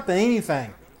this. Something,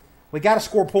 anything. We got to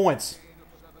score points.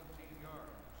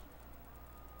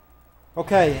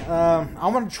 Okay,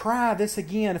 I'm going to try this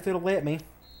again if it'll let me.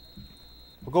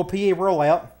 We'll go PA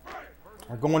rollout.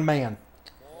 Or going man.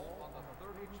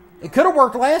 It could have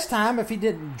worked last time if he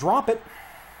didn't drop it.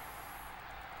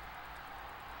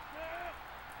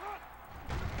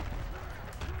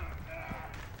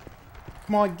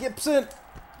 Come on, Gibson.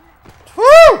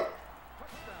 Woo!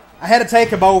 I had to take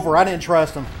him over. I didn't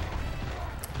trust him.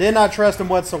 Did not trust him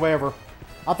whatsoever.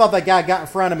 I thought that guy got in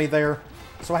front of me there.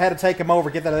 So I had to take him over,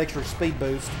 get that extra speed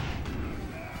boost.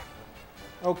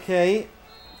 Okay.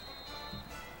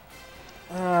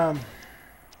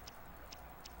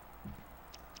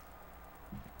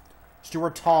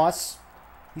 Stewart toss.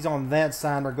 He's on that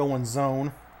side. We're going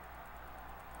zone.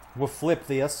 We'll flip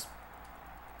this.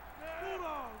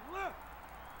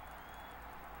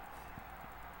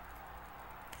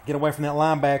 Get away from that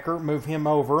linebacker. Move him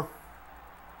over.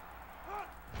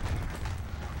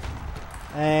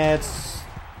 And it's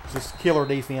just killer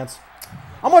defense.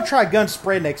 I'm going to try gun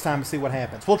spread next time and see what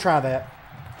happens. We'll try that.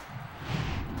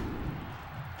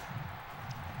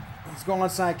 Let's go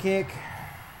onside kick.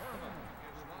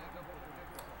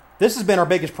 This has been our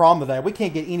biggest problem today. We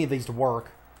can't get any of these to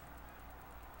work.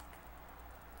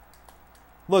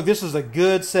 Look, this is a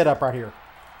good setup right here.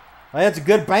 That's a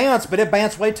good bounce, but it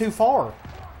bounced way too far.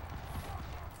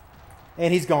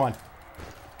 And he's gone.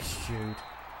 Shoot.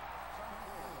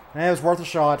 That was worth a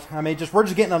shot. I mean, we're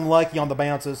just getting unlucky on the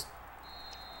bounces.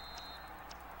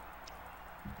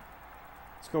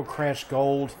 Let's go crash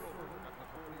gold.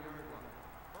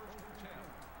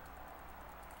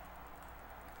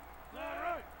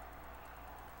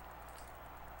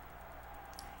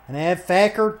 And add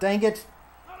Thacker, dang it.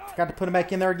 Forgot to put him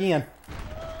back in there again.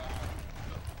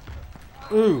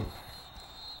 Ooh.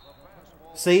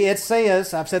 See, it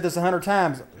says, I've said this 100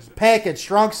 times, package,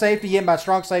 strong safety, yet by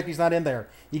strong safety, he's not in there.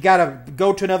 You got to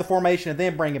go to another formation and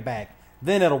then bring it back.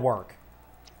 Then it'll work.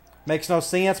 Makes no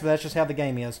sense, but that's just how the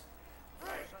game is.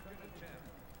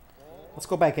 Let's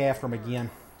go back after him again.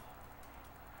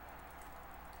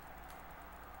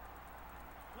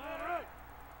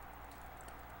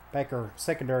 Back our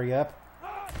secondary up.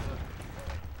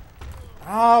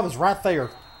 Oh, it was right there.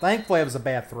 Thankfully, it was a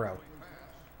bad throw.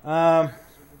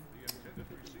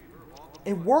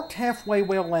 It worked halfway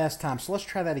well last time, so let's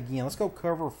try that again. Let's go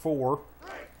cover 4.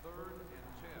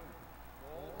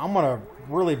 I'm going to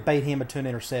really bait him into an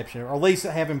interception, or at least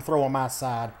have him throw on my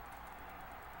side.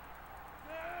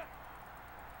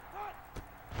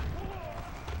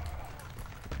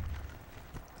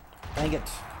 Dang it.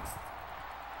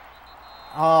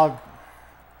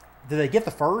 Did they get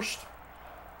the first?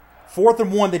 4th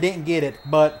and 1, they didn't get it,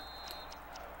 but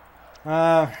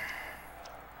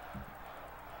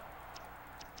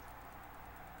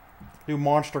do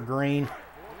monster green.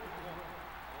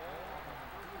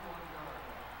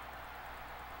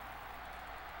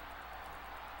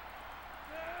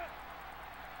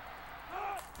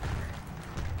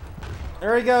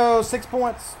 There he goes, 6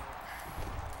 points.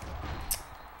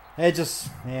 It just,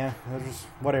 yeah, it just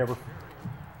whatever.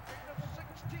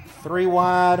 3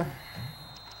 wide. I'm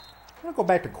going to go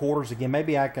back to quarters again.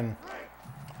 Maybe I can...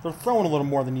 They're throwing a little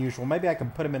more than usual. Maybe I can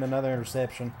put him in another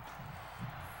interception.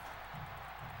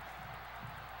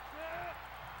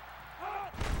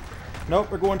 Nope,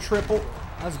 they're going triple.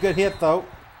 That's a good hit, though.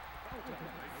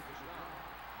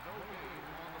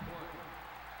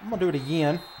 I'm going to do it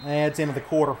again. It's into the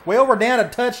quarter. Well, we're down a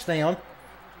touchdown.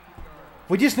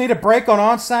 We just need a break on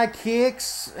onside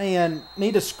kicks and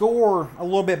need to score a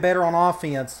little bit better on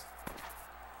offense.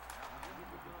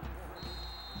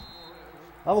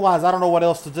 Otherwise, I don't know what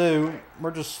else to do.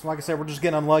 We're just, like I said, we're just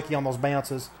getting unlucky on those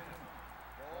bounces.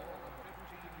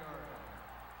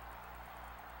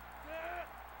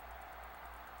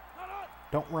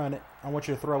 Don't run it. I want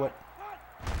you to throw it.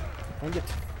 Dang it.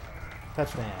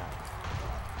 Touchdown.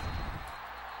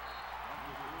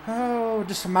 Oh,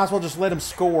 just might as well just let him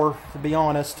score, to be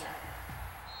honest.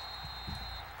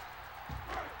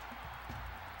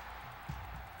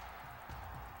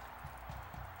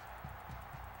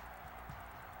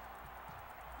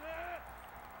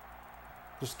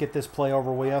 Just get this play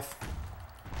over with.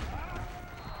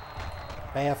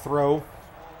 Bad throw.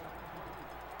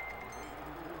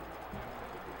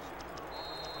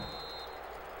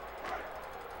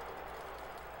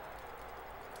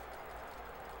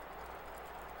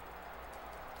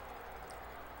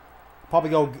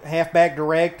 Probably go halfback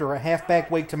direct or a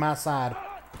halfback weak to my side.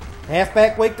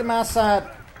 Halfback weak to my side.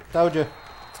 Told you.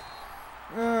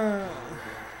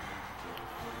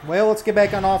 Well, let's get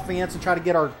back on offense and try to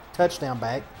get our touchdown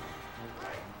back.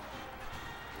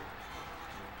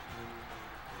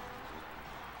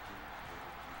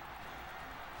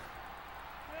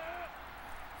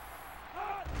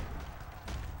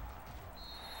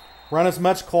 Run as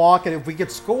much clock, and if we could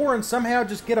score and somehow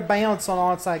just get a bounce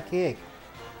on onside kick.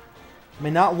 I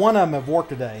mean, not one of them have worked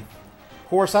today. Of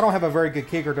course, I don't have a very good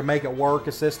kicker to make it work.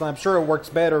 I'm sure it works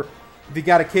better if you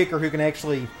got a kicker who can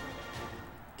actually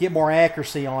get more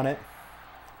accuracy on it.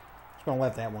 Just going to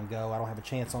let that one go. I don't have a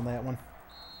chance on that one.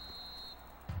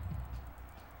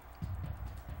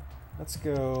 Let's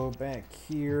go back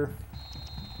here.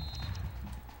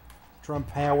 Drum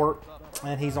power.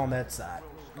 And he's on that side.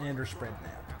 And they're spreading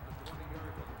out.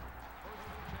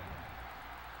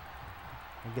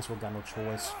 I guess we've got no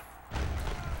choice.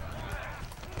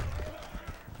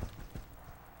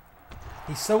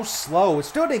 He's so slow. It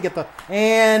still didn't get the...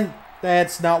 And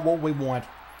that's not what we want.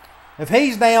 If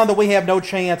he's down, then we have no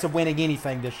chance of winning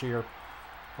anything this year.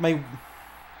 I mean...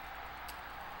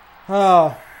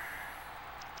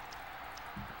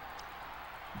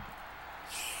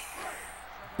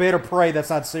 better pray that's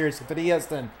not serious. If it is,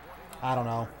 then I don't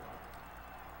know.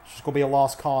 It's just going to be a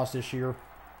lost cause this year.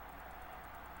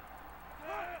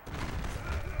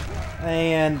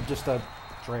 And just a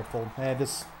dreadful.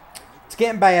 It's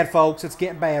getting bad, folks. It's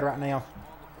getting bad right now.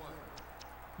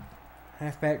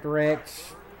 Halfback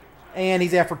direct. And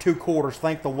he's out for 2 quarters.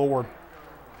 Thank the Lord.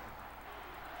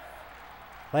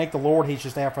 Thank the Lord he's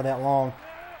just out for that long.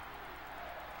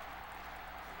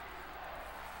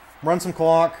 Run some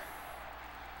clock.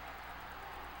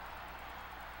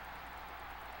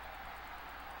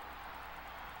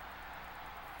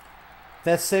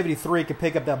 That 73 could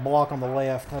pick up that block on the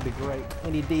left. That'd be great.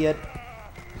 And he did.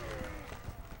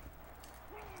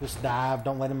 Just dive.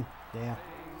 Don't let him... Yeah.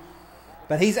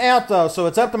 But he's out, though, so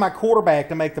it's up to my quarterback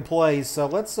to make the plays. So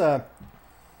let's go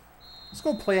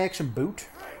play action boot.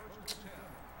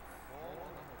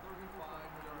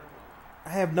 I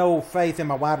have no faith in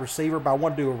my wide receiver, but I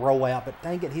want to do a rollout. But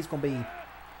dang it, he's going to be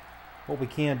what we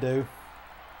can do.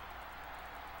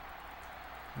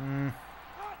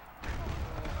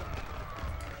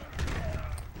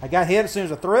 I got hit as soon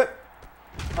as I threw it.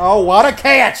 Oh, what a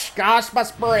catch! Gosh, my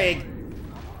Sprague.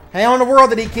 How in the world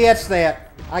did he catch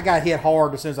that? I got hit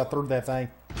hard as soon as I threw that thing.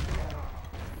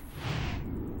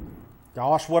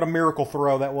 Gosh, what a miracle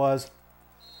throw that was.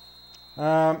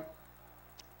 I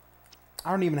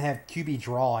don't even have QB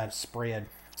draw. I have spread.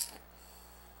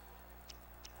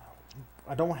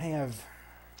 I don't have...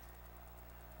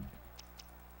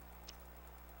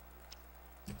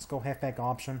 Let's go halfback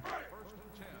option.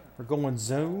 We're going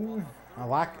zone. I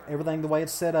like everything the way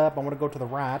it's set up. I want to go to the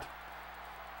right.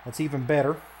 That's even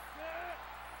better.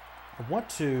 I want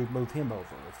to move him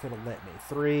over if it'll let me.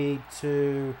 3,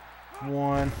 2,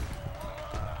 1.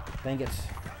 Dang it.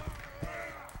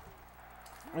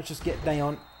 Let's just get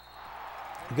down.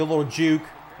 Get a little juke.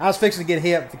 I was fixing to get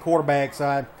hit with the quarterback,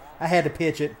 so I had to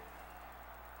pitch it.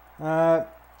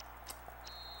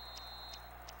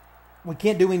 We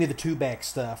can't do any of the 2-back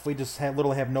stuff. We just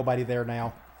literally have nobody there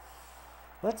now.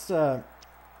 Let's go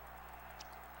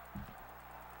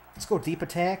deep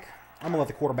attack. I'm going to let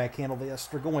the quarterback handle this.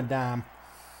 They're going dime.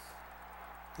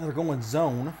 And they're going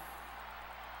zone.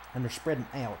 And they're spreading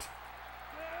out.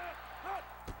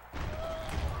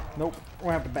 Nope.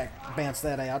 We'll have to bounce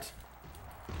that out.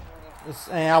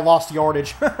 And I lost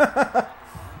yardage.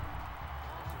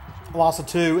 Lost a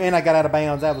 2. And I got out of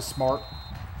bounds. That was smart.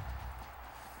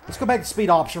 Let's go back to speed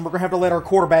option. We're going to have to let our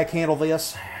quarterback handle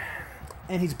this.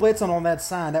 And he's blitzing on that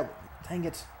side. Dang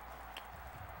it.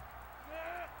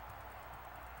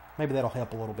 Maybe that'll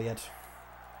help a little bit.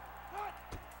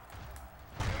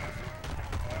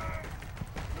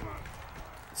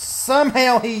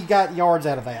 Somehow he got yards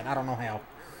out of that. I don't know how.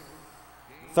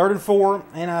 3rd and 4.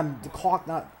 And the clock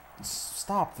not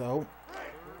stopped, though.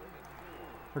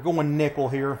 We're going nickel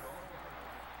here.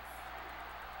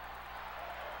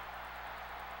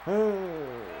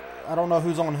 I don't know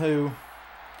who's on who.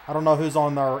 I don't know who's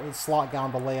on their slot guy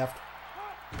on the left.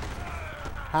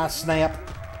 High snap.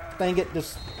 Dang it.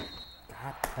 Just...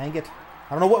 God, dang it.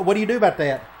 I don't know. What do you do about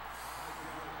that?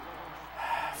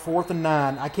 4th and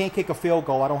 9. I can't kick a field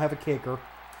goal. I don't have a kicker.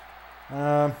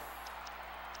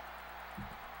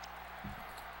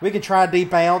 We can try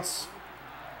deep outs.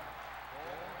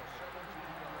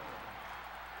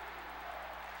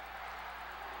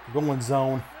 Going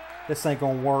zone. This ain't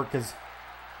going to work because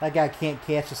that guy can't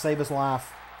catch to save his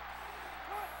life.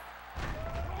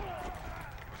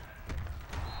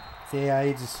 Yeah,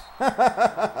 he just...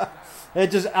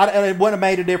 it wouldn't have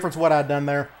made a difference what I'd done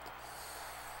there.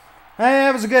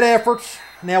 It was a good effort.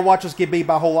 Now watch us get beat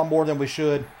by a whole lot more than we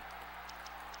should.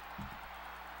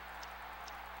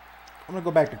 I'm going to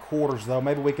go back to quarters, though.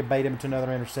 Maybe we could bait him to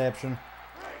another interception.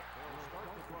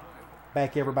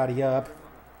 Back everybody up.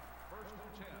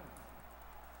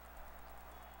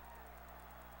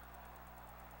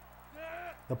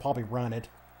 They'll probably run it.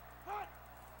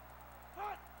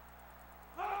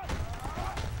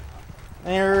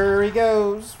 There he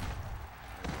goes.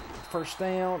 First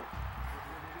down.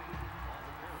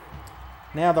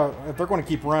 Now, if they're going to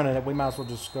keep running it, we might as well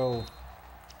just go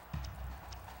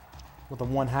with the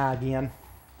one high again.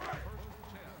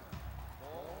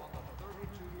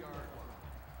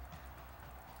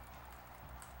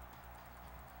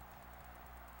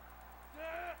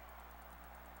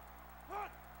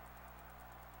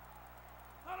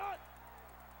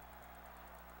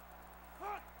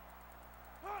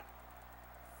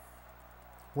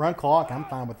 Run clock, I'm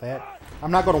fine with that. I'm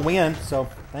not going to win, so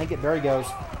thank it. There he goes.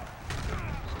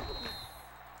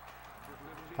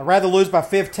 I'd rather lose by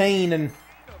 15 than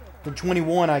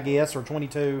 21, I guess, or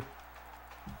 22.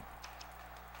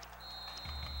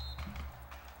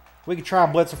 We could try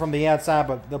blitzing from the outside,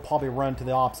 but they'll probably run to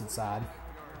the opposite side.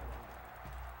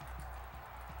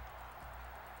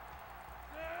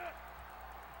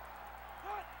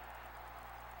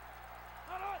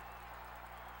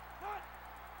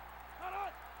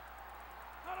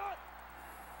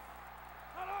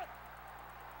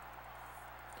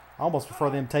 I almost prefer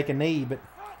them take a knee, but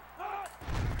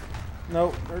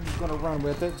nope, they're just going to run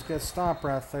with it. Just got to stop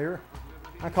right there.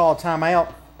 I call a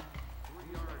timeout.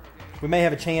 We may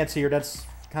have a chance here. That's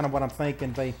kind of what I'm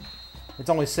thinking. It's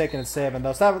only 2nd and 7,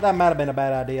 though, so that might have been a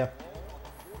bad idea.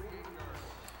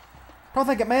 I don't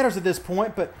think it matters at this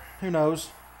point, but who knows.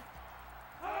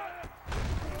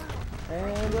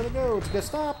 And there we go. It's a good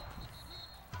stop.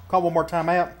 Call one more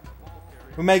timeout.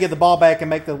 We may get the ball back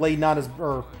and make the lead not as,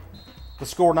 or the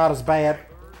score not as bad.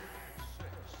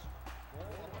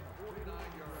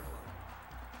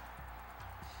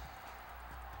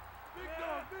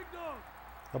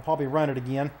 They'll probably run it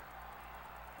again.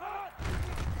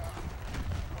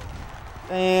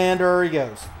 And there he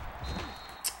goes.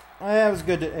 That was a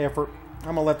good effort. I'm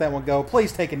going to let that one go.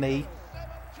 Please take a knee.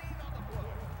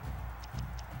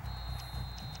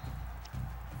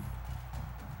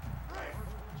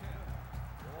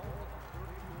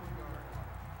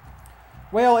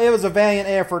 Well, it was a valiant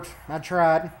effort. I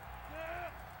tried.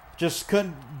 Just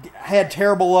couldn't. Had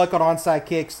terrible luck on onside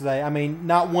kicks today. I mean,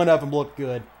 not one of them looked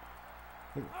good.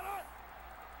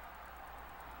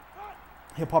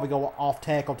 He'll probably go off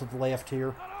tackle to the left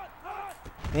here.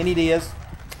 And he is.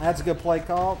 That's a good play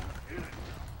call.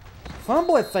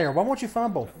 Fumble it there. Why won't you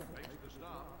fumble?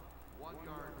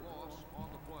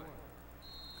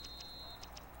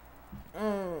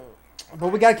 But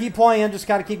we got to keep playing. Just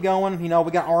got to keep going. You know,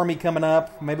 we got Army coming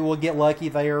up. Maybe we'll get lucky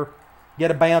there.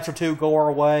 Get a bounce or two, go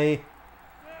our way.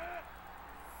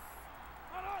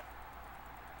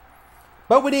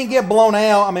 But we didn't get blown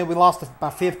out. I mean, we lost by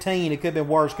 15. It could have been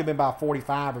worse. Could have been by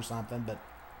 45 or something. But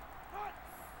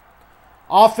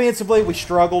offensively, we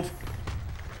struggled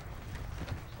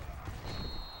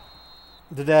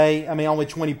today. I mean, only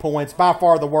 20 points. By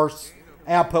far the worst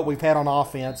output we've had on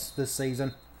offense this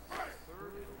season.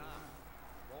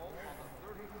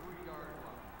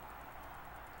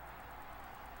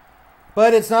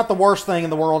 But it's not the worst thing in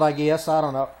the world, I guess. I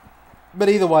don't know. But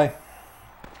either way.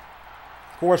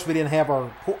 Of course, we didn't have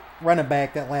our running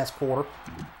back that last quarter.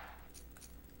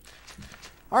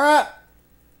 All right.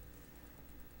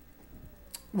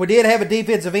 We did have a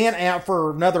defensive end out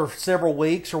for another several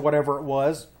weeks or whatever it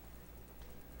was.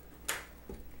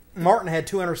 Martin had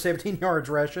 217 yards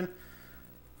rushing.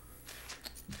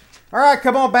 All right,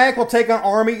 come on back. We'll take on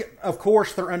Army. Of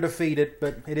course, they're undefeated,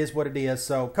 but it is what it is.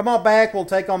 So come on back. We'll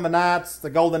take on the Knights, the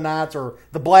Golden Knights, or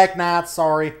the Black Knights,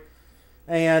 sorry.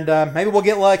 And maybe we'll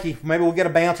get lucky. Maybe we'll get a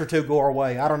bounce or two go our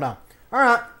way. I don't know. All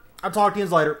right, I'll talk to you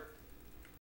later.